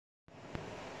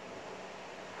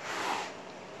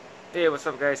Hey, what's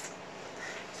up, guys?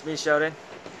 It's me, Sheldon.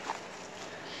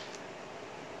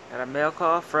 Got a mail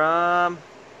call from,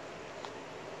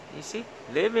 you see,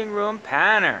 Livingroom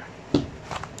Panner.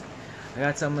 I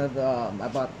got some of the, I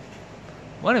bought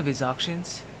one of his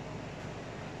auctions,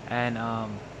 and I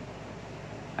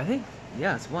think,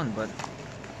 yeah, it's one, but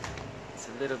it's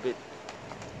a little bit.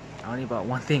 I only bought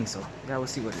one thing, so yeah, we'll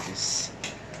see what it is.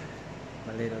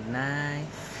 My little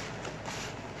knife.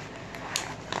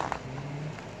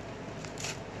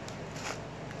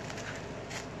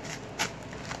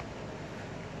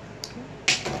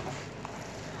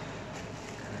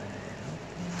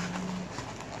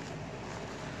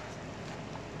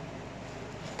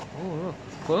 Oh, look.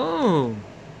 Boom!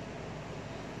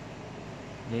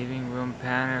 Livingroom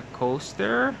Panner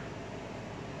coaster.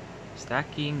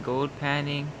 Stacking, gold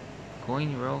panning,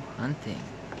 coin roll hunting.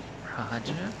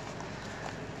 Roger.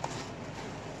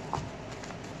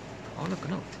 Oh, look, a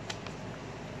note.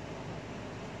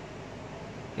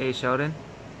 Hey, Sheldon.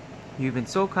 You've been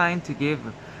so kind to give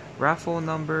raffle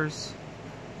numbers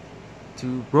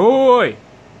to Roy.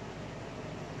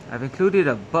 I've included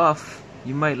a buff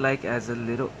you might like as a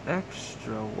little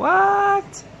extra.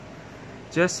 What?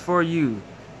 Just for you.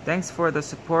 Thanks for the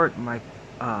support.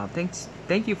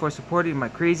 Thank you for supporting my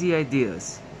crazy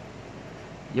ideas.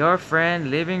 Your friend,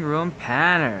 Livingroom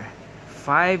Panner.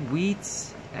 5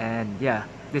 wheats, and yeah,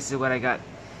 this is what I got.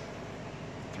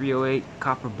 308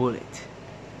 copper bullet.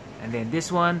 And then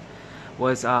this one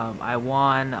was I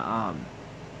won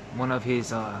one of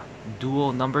his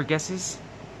dual number guesses,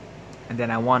 and then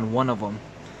I won one of them.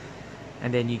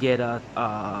 And then you get a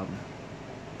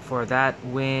for that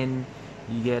win,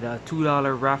 you get a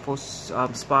 $2 raffle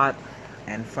spot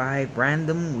and 5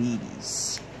 random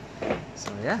Wheaties.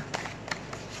 So yeah.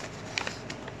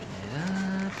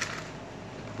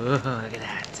 Whoa, look at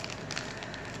that.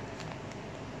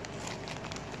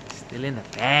 Still in the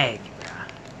bag, bruh.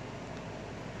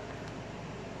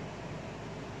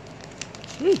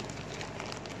 Gee.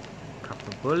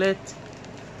 Copper bullet.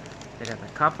 I got the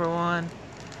copper one.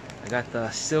 I got the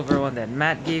silver one that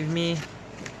Matt gave me.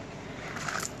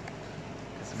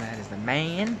 Because Matt is the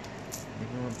man.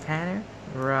 Livingroom Panner.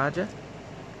 Roger.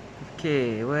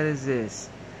 Okay, what is this?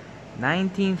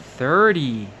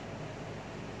 1930.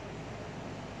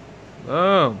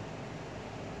 Boom.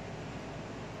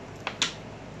 Okay.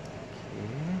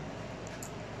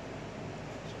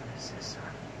 What is this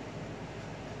one?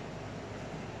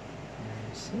 Let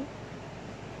me see.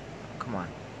 Come on.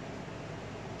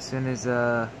 This one is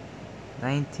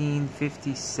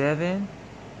 1957.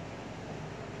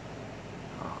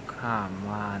 Oh, come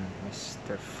on,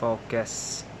 Mr.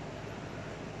 Focus.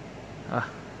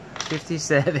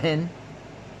 57.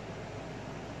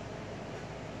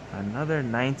 Another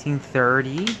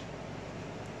 1930.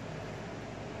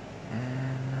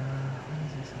 And what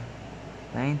is this one?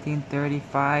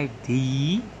 1935D.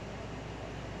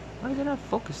 Why is it not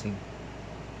focusing?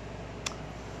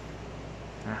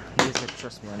 He doesn't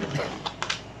trust me on it.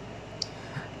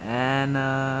 And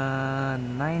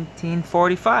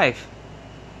 1945.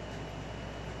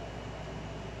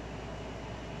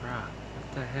 Bruh, what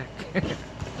the heck?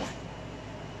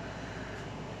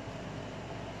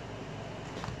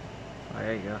 Oh,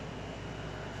 there you go.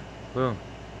 Boom.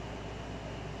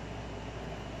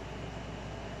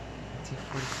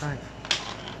 1945.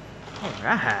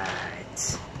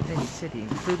 Alright. Then he said he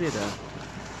included a.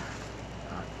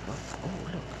 Oh,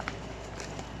 look.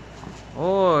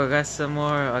 Oh, I got some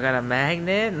more. I got a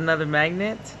magnet. Another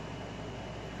magnet.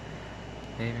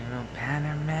 Livingroom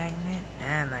Panner magnet.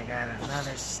 And I got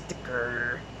another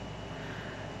sticker.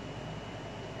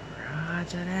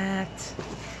 Roger that.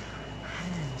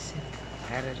 And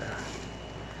added a.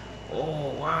 Oh,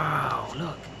 wow.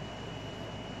 Look.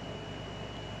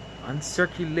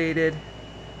 Uncirculated.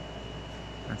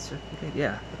 Uncirculated?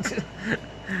 Yeah.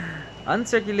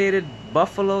 Uncirculated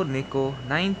Buffalo nickel,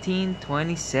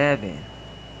 1927.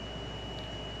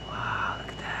 Wow, look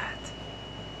at that.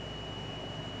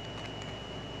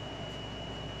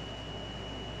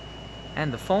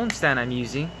 And the phone stand I'm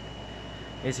using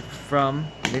is from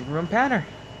Livingroom Panner.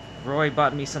 Roy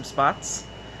bought me some spots,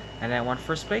 and I won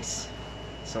first place.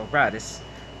 So, bro, this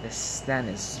stand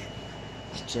is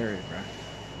Jared, bro.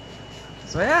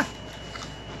 So yeah,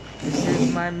 this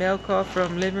is my mail call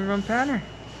from Livingroom Panner.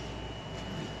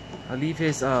 I'll leave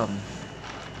his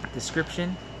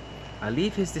description. I'll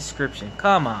leave his description.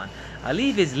 Come on, I'll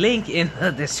leave his link in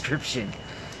the description.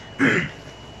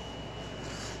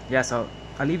 Yeah, so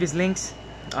I'll leave his links.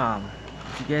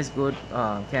 If you guys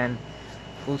can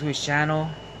go to his channel,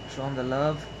 show him the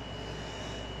love.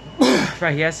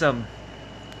 Right, he has some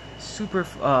super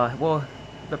well,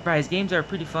 But bro, his games are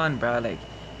pretty fun, bro. Like,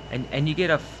 and you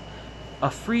get a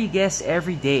free guess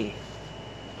every day.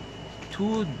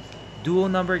 2 dual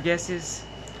number guesses,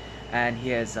 and he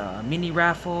has a mini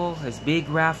raffle, his big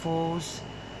raffles.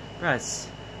 Bro, it's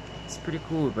pretty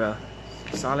cool, bro.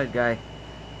 Solid guy.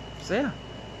 So yeah,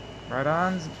 right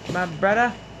on, my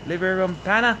brother, Livingroom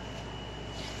Panner.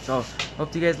 So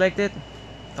hope you guys liked it.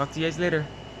 Talk to you guys later.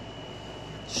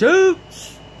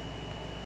 Shoots.